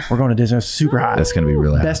hot. We're going to Disney. It's super hot. That's going to be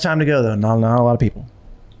really hot. Best time to go, though. Not a lot of people.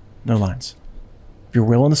 No lines. If you're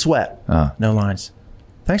willing to sweat, no lines.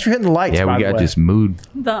 Thanks for hitting the lights. Yeah, by we the got way. just mood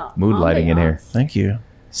lighting in here. Thank you.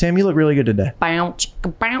 Sam, you look really good today. Bow,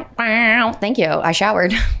 chicka, bow, bow. Thank you. I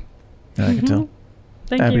showered. Yeah, I can tell.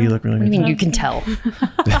 Thank Abby, you. you look really What do good. you mean you can tell?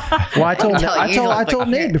 Well, I told tell you I look told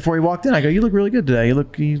like Nate before he walked in. I go, you look really good today. You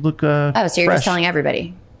look. Oh, so you're fresh. just telling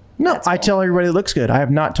everybody. No, I tell everybody it looks good. I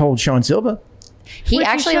have not told Sean Silva. He Which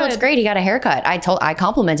you actually looks should. great. He got a haircut. I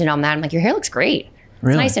complimented on that. I'm like, your hair looks great.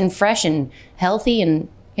 Really? It's nice and fresh and healthy, and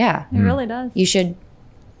yeah, It really does. you should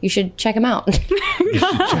check him out.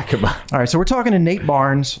 Check him out. All right, so we're talking to Nate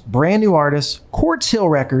Barnes, brand new artist, Quartz Hill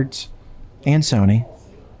Records, and Sony.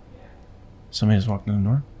 Somebody just walked in the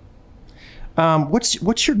door.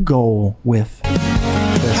 What's your goal with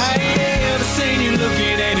this? I ever seen you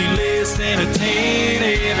looking at you less than a 10.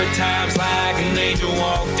 Every time's like an angel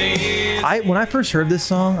walked in. When I first heard this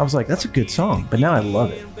song, I was like, that's a good song. But now I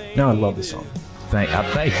love it. Now I love the song. Thank you. I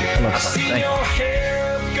love I've the song. seen Thank your you.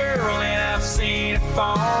 hair up, girl, and I've seen it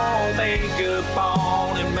fall. Makeup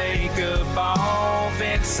on and makeup off,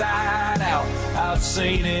 inside out. I've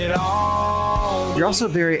seen it all. You're also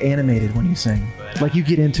very animated when you sing. Like you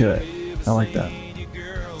get into it. I like that.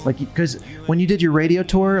 Like because when you did your radio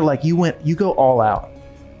tour, like you go all out.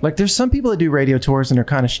 Like there's some people that do radio tours and they're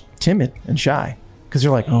kind of timid and shy because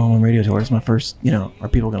they're like, oh, I'm on radio tour. It's my first. Are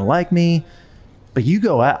people gonna like me? But you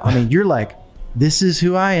go out. I mean, you're like, this is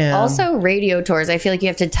who I am. Also, radio tours, I feel like you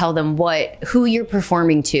have to tell them who you're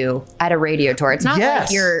performing to at a radio tour. It's not Yes.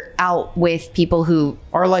 like you're out with people who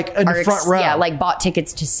are like in the front row. Yeah, like bought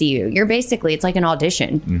tickets to see you. You're basically, it's like an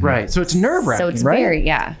audition. Right. So it's nerve wracking. So it's right? very,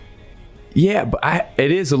 yeah. Yeah, but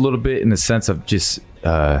it is a little bit in the sense of just,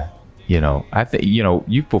 I think,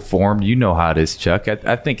 you've performed, you know how it is, Chuck.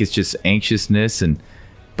 I think it's just anxiousness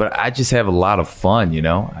but I just have a lot of fun,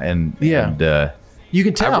 and you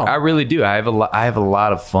can tell. I really do. I have a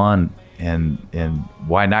lot of fun, and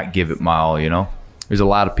why not give it my all? There's a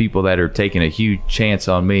lot of people that are taking a huge chance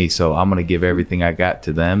on me, so I'm gonna give everything I got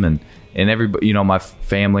to them, and everybody, my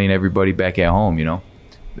family and everybody back at home.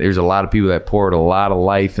 There's a lot of people that poured a lot of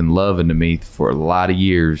life and love into me for a lot of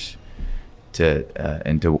years,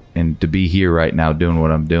 and to be here right now doing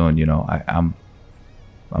what I'm doing. I'm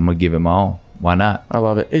gonna give it my all. Why not? I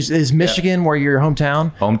love it. Is Michigan where your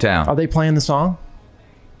hometown? Hometown. Are they playing the song?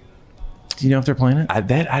 Do you know if they're playing it?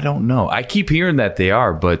 I don't know. I keep hearing that they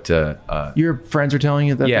are, but your friends are telling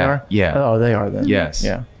you that they are. Yeah. Oh, they are then. Yes.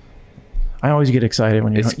 Yeah. I always get excited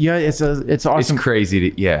when you're. It's awesome. It's crazy.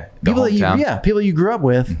 The People hometown. people you grew up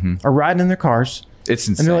with are riding in their cars. It's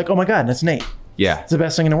insane. And they're like, oh my god, that's Nate. Yeah. It's the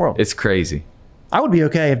best thing in the world. It's crazy. I would be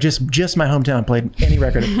okay if just my hometown played any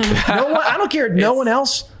record. I don't care if no one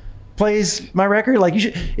else plays my record. Like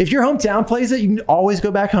if your hometown plays it, you can always go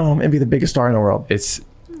back home and be the biggest star in the world. It's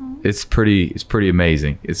pretty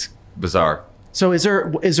amazing. It's bizarre. So is there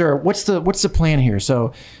what's the plan here?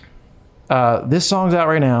 So this song's out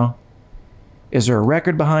right now. Is there a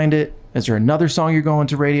record behind it? Is there another song you're going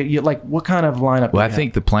to radio? What kind of lineup? Well, I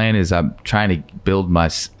think the plan is I'm trying to build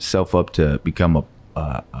myself up to become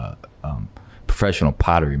a professional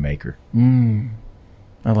pottery maker.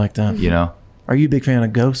 I like that. Are you a big fan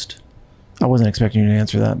of Ghost? I wasn't expecting you to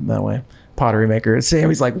answer that way. Pottery maker.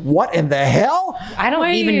 Sammy's like, what in the hell? I don't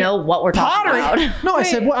even know what we're talking about. No, I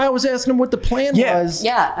said, I was asking him what the plan was.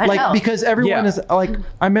 Yeah, I know. Because everyone is like,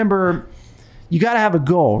 I remember you got to have a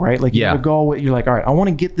goal, right? Like you have a goal. You're like, all right, I want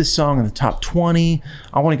to get this song in the top 20.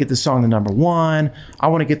 I want to get this song to number 1. I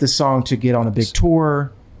want to get this song to get on a big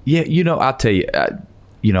tour. Yeah, I'll tell you,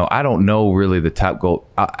 I don't know really the top goal.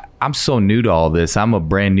 I'm so new to all this. I'm a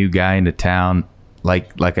brand new guy into town.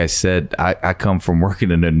 Like I said, I come from working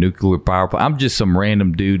in a nuclear power plant. I'm just some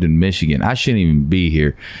random dude in Michigan. I shouldn't even be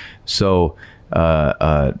here. So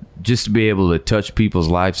just to be able to touch people's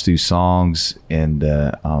lives through songs and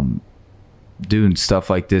doing stuff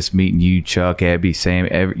like this, meeting you, Chuck, Abby, Sam,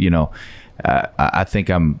 I think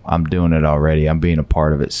I'm doing it already. I'm being a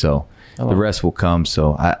part of it. So the rest will come.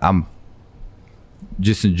 So I'm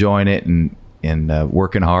just enjoying it and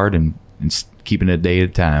working hard and keeping it a day at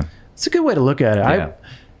a time. It's a good way to look at it. Yeah.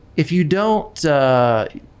 If you don't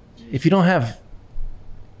have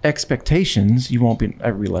expectations, you won't be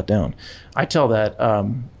ever let down. I tell that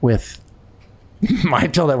with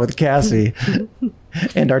Cassie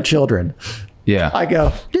and our children. Yeah. I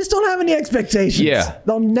go, just don't have any expectations. Yeah.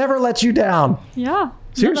 They'll never let you down. Yeah.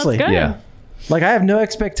 Seriously. No, that's good. Yeah. Like, I have no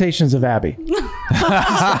expectations of Abby. Yes.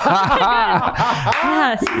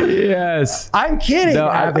 Yes. I'm kidding, No,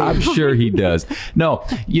 Abby. I'm sure he does. No,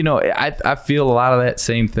 I feel a lot of that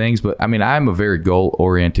same things, but I mean, I'm a very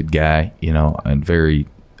goal-oriented guy, and very,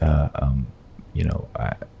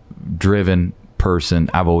 driven person.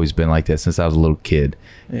 I've always been like that since I was a little kid.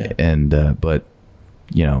 Yeah. And, but,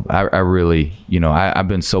 I really, I've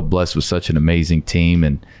been so blessed with such an amazing team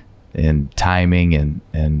and timing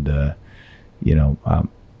and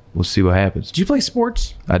we'll see what happens. Did you play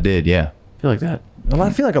sports? I did. Yeah. I feel like that. I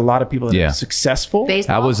feel like a lot of people that are successful.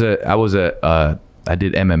 Baseball? I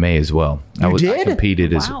did MMA as well. I did?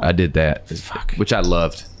 competed Wow. I did that, which I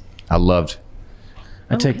loved.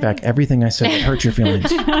 I take back everything I said that hurt your feelings.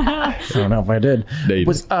 I don't know if I did. No,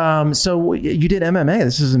 you So you did MMA.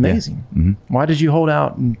 This is amazing. Yeah. Mm-hmm. Why did you hold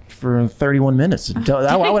out for 31 minutes?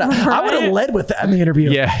 I would have led with that in the interview.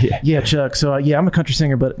 Yeah, Chuck. So I'm a country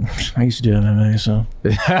singer, but I used to do MMA.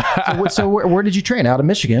 So where did you train? Out of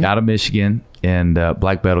Michigan? Out of Michigan and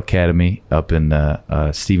Black Belt Academy up in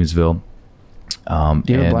Stevensville. Do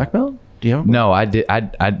you have a black belt? Do you have a black No, I did.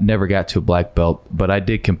 I never got to a black belt, but I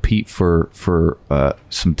did compete for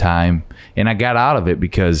some time, and I got out of it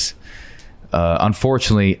because,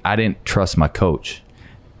 unfortunately, I didn't trust my coach,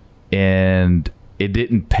 and it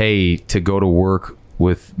didn't pay to go to work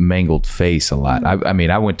with mangled face a lot. I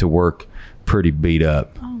mean, I went to work pretty beat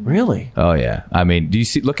up. Really? Oh yeah. I mean, do you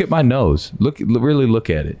see? Look at my nose. Really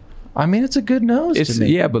look at it. I mean, it's a good nose to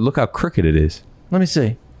me. Yeah, but look how crooked it is. Let me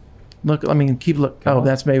see. Look, I mean, keep look. Oh,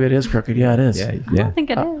 maybe it is crooked. Yeah, it is. Yeah, I don't think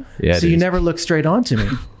it is. Yeah. So you never look straight on to me.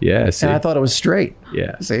 Yeah. See? And I thought it was straight.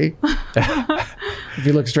 Yeah. See? If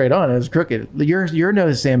you look straight on, it was crooked. Your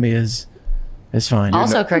nose, Sammy, is fine.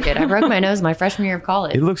 Also crooked. I broke my nose my freshman year of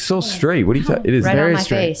college. It looks so straight. What are you talking? It is Right very on my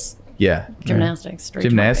straight. face. Yeah. Gymnastics. Straight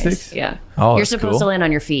Gymnastics? To my face. Yeah. Oh, You're that's supposed cool. to land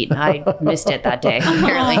on your feet. I missed it that day.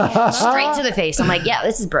 Apparently, straight to the face. I'm like, yeah,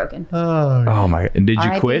 this is broken. Oh my! And did you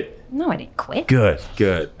R.I.P. quit? No, I didn't quit. Good.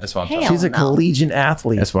 That's what I'm talking Hell about. She's a no. collegiate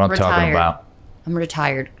athlete. That's what I'm talking Retired. about. I'm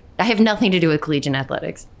retired. I have nothing to do with collegiate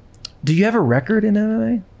athletics. Do you have a record in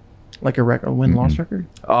MMA? Like a win-loss record?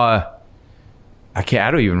 I can't.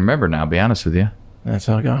 I don't even remember now. To be honest with you. That's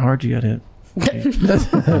how hard you got hit.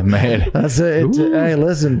 Oh, man, That's it. Hey,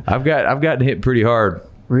 listen. I've gotten hit pretty hard.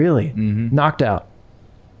 Really? Mm-hmm. Knocked out?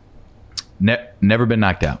 Never been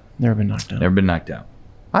knocked out. Never been knocked out. Never been knocked out.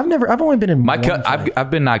 I've only been in one fight. I've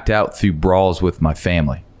been knocked out through brawls with my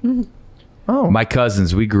family. Oh, My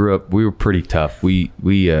cousins, we grew up. We were pretty tough. We.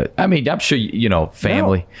 I mean, I'm sure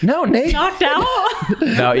family. No, Nate. Knocked out.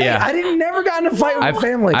 No, yeah. I didn't never got in a fight with my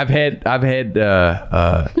family. I've had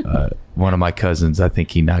one of my cousins. I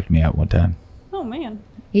think he knocked me out one time. Oh man.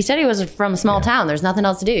 He said he was from a small town. There's nothing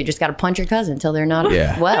else to do. You just got to punch your cousin until they're not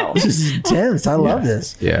well. This is intense. I love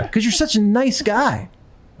this. Yeah. Because you're such a nice guy.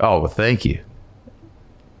 Oh well, thank you.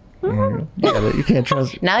 Yeah, you can't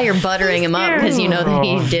trust. Now you're buttering him up because you know that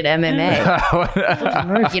he did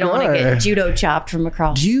MMA. You don't want to get judo chopped from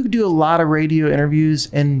across. Do you do a lot of radio interviews,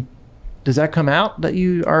 and does that come out that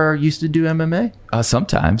you are used to do MMA?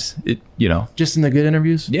 Sometimes Just in the good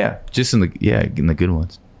interviews? Yeah, just in the good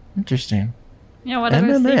ones. Interesting. Yeah, what other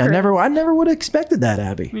MMA. secrets? I never would have expected that,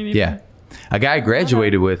 Abby. Me neither. Yeah, a guy I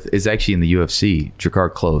graduated with is actually in the UFC,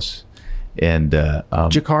 Jakar Close, and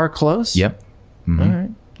Jakar Close. Yep. Mm-hmm. All right,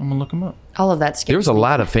 I'm gonna look him up. All of that. There was a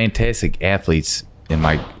lot of fantastic athletes in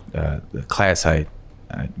my the class I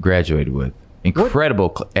graduated with.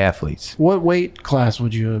 Incredible athletes. What weight class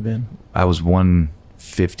would you have been? I was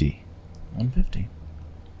 150. 150.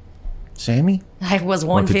 Sammy? I was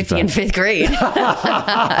 150 in 5th grade.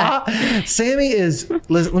 Sammy is.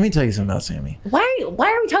 Let me tell you something about Sammy. Why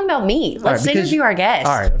are we talking about me? Let's interview our guest.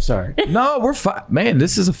 All right, I'm sorry. No, we're fine. Man,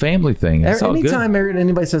 this is a family thing. It's all good. Anytime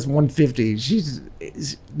anybody says 150,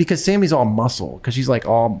 because Sammy's all muscle. Because she's like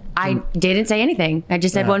all. I didn't say anything. I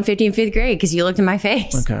just said 150 in 5th grade because you looked in my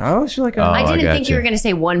face. Okay. I always feel like I didn't think you were going to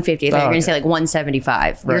say 150. I thought you were going to say like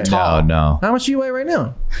 175. You're tall. No. How much do you weigh right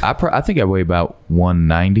now? I think I weigh about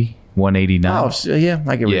 190, 189. Oh, so, yeah,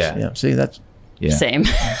 I get what you're saying. Yeah, see, that's same.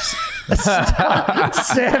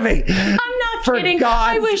 Sammy. I'm not For kidding.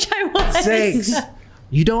 God's I wish I was. sakes.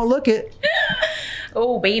 You don't look it.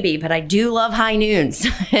 Oh, baby, but I do love high noons,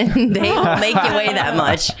 and they don't make you weigh that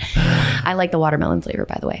much. I like the watermelon flavor,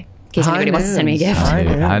 by the way, in case anybody wants to send me a gift.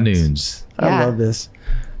 High noons. I love this.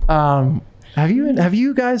 Have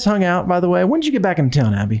you guys hung out, by the way? When did you get back in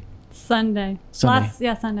town, Abby? Sunday.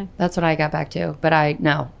 Sunday. That's what I got back to. But what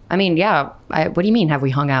do you mean? Have we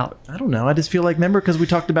hung out? I don't know. I just feel like, remember, because we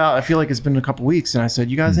talked about, I feel like it's been a couple weeks, and I said,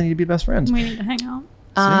 you guys need to be best friends. We need to hang out.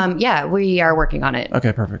 Yeah, we are working on it.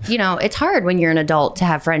 Okay, perfect. You know, it's hard when you're an adult to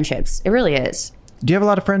have friendships. It really is. Do you have a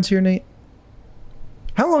lot of friends here, Nate?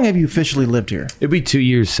 How long have you officially lived here? It'll be 2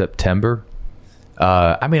 years September.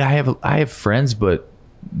 I have friends, but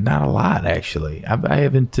not a lot, actually. I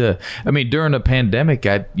haven't. During the pandemic,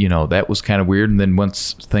 that was kind of weird. And then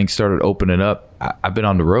once things started opening up, I've been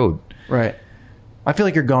on the road. Right. I feel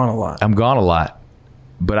like you're gone a lot. I'm gone a lot,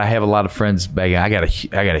 but I have a lot of friends back. I got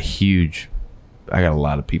a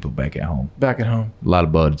lot of people back at home. Back at home. A lot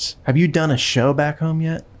of buds. Have you done a show back home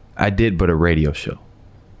yet? I did, but a radio show.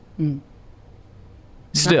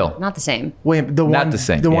 Still. Not the same. Wait, not the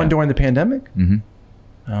same. The one during the pandemic? Mm-hmm.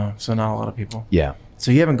 Oh, so not a lot of people. Yeah.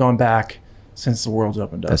 So you haven't gone back since the world's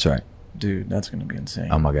opened up. That's right. Dude, that's going to be insane.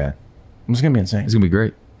 Oh, my God. It's going to be insane. It's going to be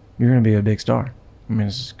great. You're going to be a big star. I mean,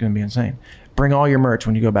 it's going to be insane. Bring all your merch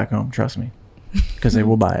when you go back home. Trust me. Because they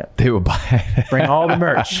will buy it. They will buy it. Bring all the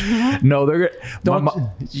merch. No, they're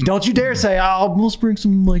don't you dare say, I'll just bring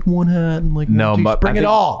some one hat and bring it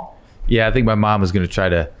all. Yeah, I think my mom is going to try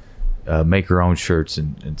to make her own shirts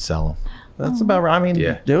and sell them. That's about right. I mean,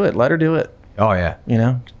 do it. Let her do it. Oh yeah.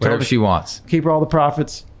 Whatever she wants. Keep her all the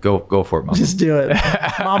profits. Go for it, Mama. Just do it.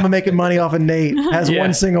 Mama making money off of Nate. Has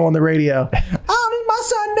one single on the radio. Oh, my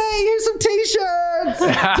son Nate, here's some t-shirts.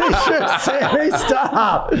 Sammy,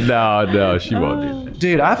 stop. No, she won't do that.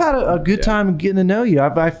 Dude, I've had a good time getting to know you.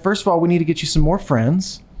 First of all, we need to get you some more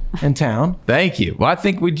friends in town. Thank you. Well, I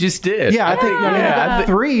think we just did. Yeah, I think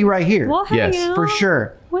 3 right here. We'll hang out. For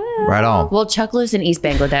sure. Right on. Well, Chuck lives in East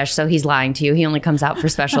Bangladesh, so he's lying to you. He only comes out for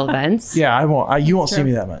special events. Yeah, I won't. You won't see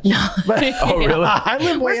me that much. No. Oh, really? I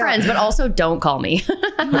live We're friends, but also don't call me.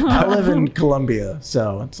 I live in Colombia,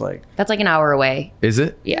 so it's like... That's like an hour away. Is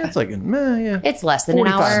it? Yeah. It's like, It's less than an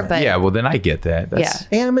hour, but... Yeah, well, then I get that. That's,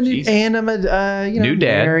 And I'm a new dad.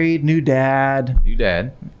 Married, new dad. New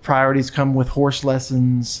dad. Priorities come with horse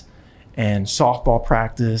lessons and softball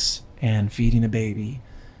practice and feeding a baby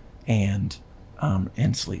and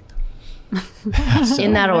sleep.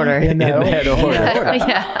 In that order. In that order.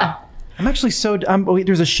 Yeah. I'm actually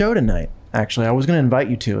there's a show tonight, actually. I was going to invite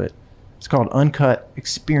you to it. It's called Uncut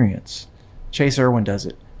Experience. Chase Irwin does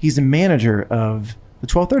it. He's the manager of the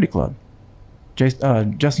 1230 Club,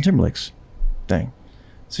 Justin Timberlake's thing.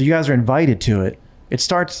 So you guys are invited to it. It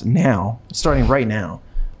starts now. It's starting right now.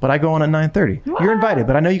 But I go on at 9:30. You're invited,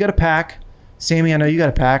 but I know you got to pack. Sammy, I know you got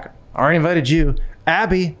to pack. I already invited you.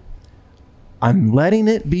 Abby, I'm letting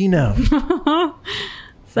it be known.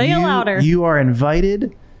 Say it louder. You are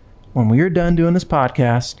invited when we are done doing this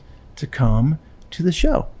podcast to come to the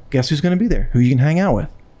show. Guess who's going to be there? Who you can hang out with?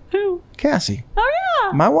 Who? Cassie. Oh,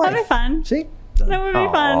 yeah. My wife. That'd be fun. See? That would be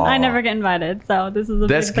fun. I never get invited, so this is a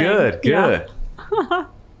That's big thing. good. Good. Yeah.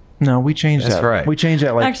 No, we changed that. That's right. We changed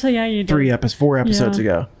that Actually, yeah, you did. 4 episodes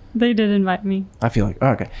ago. They did invite me. I feel like,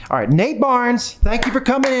 okay. All right, Nate Barnes, thank you for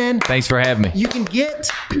coming in. Thanks for having me. You can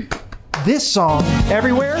get this song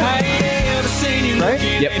everywhere. Right?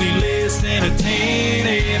 Yep.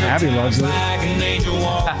 Abby loves it.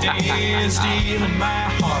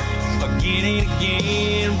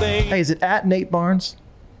 Hey, is it at Nate Barnes?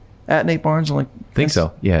 At Nate Barnes? Think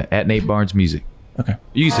so. Yeah, at Nate Barnes Music. Okay.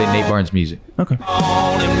 You can say Nate Barnes Music. Okay.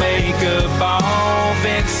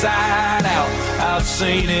 I've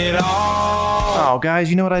seen it all. Oh, guys,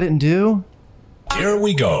 you know what I didn't do? Here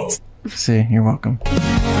we go. See, you're welcome.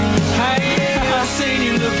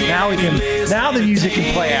 Now the music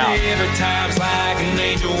can play out. Every time's like an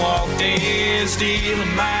angel walked in,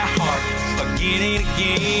 stealing my heart again and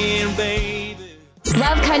again, baby.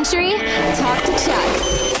 Love country? Talk to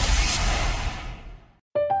Chuck.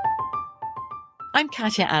 I'm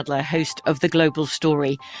Katya Adler, host of The Global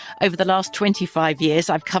Story. Over the last 25 years,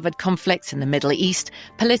 I've covered conflicts in the Middle East,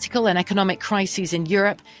 political and economic crises in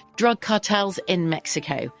Europe, drug cartels in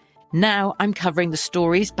Mexico. Now I'm covering the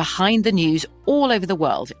stories behind the news all over the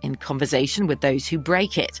world in conversation with those who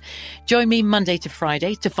break it. Join me Monday to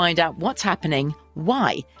Friday to find out what's happening,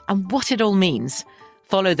 why, and what it all means.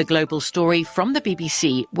 Follow The Global Story from the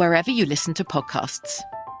BBC wherever you listen to podcasts.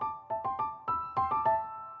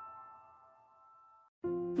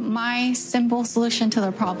 My simple solution to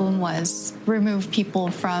the problem was remove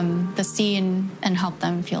people from the scene and help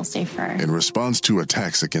them feel safer. In response to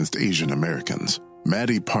attacks against Asian Americans,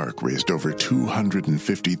 Maddie Park raised over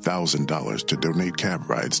 $250,000 to donate cab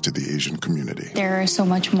rides to the Asian community. There is so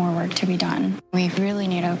much more work to be done. We really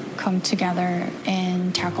need to come together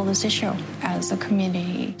and tackle this issue as a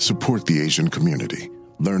community. Support the Asian community.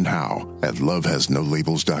 Learn how at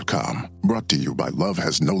lovehasnolabels.com. Brought to you by Love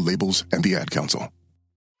Has No Labels and the Ad Council.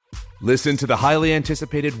 Listen to the highly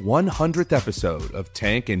anticipated 100th episode of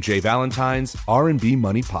Tank and Jay Valentine's R&B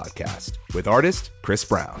Money Podcast with artist Chris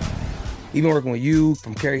Brown. Even working with you,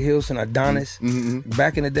 from Carrie Hilson, Adonis,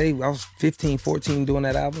 back in the day, I was 15, 14 doing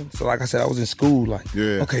that album. So like I said, I was in school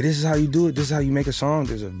okay, this is how you do it. This is how you make a song.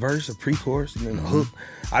 There's a verse, a pre-chorus, and then a hook.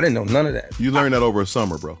 I didn't know none of that. You learned that over a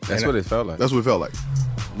summer, bro. That's what it felt like. That's what it felt like.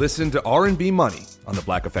 Listen to R&B Money on the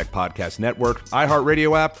Black Effect Podcast Network,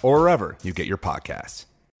 iHeartRadio app, or wherever you get your podcasts.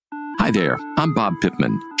 Hi there, I'm Bob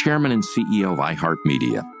Pittman, Chairman and CEO of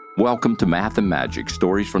iHeartMedia. Welcome to Math and Magic,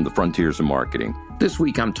 Stories from the Frontiers of Marketing. This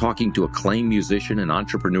week, I'm talking to acclaimed musician and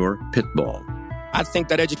entrepreneur, Pitbull. I think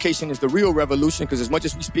that education is the real revolution, because as much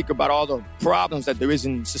as we speak about all the problems that there is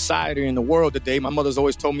in society and in the world today, my mother's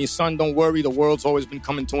always told me, son, don't worry, the world's always been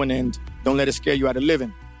coming to an end. Don't let it scare you out of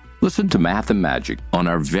living. Listen to Math and Magic on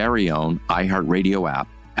our very own iHeartRadio app,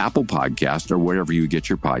 Apple Podcast, or wherever you get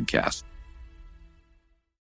your podcasts.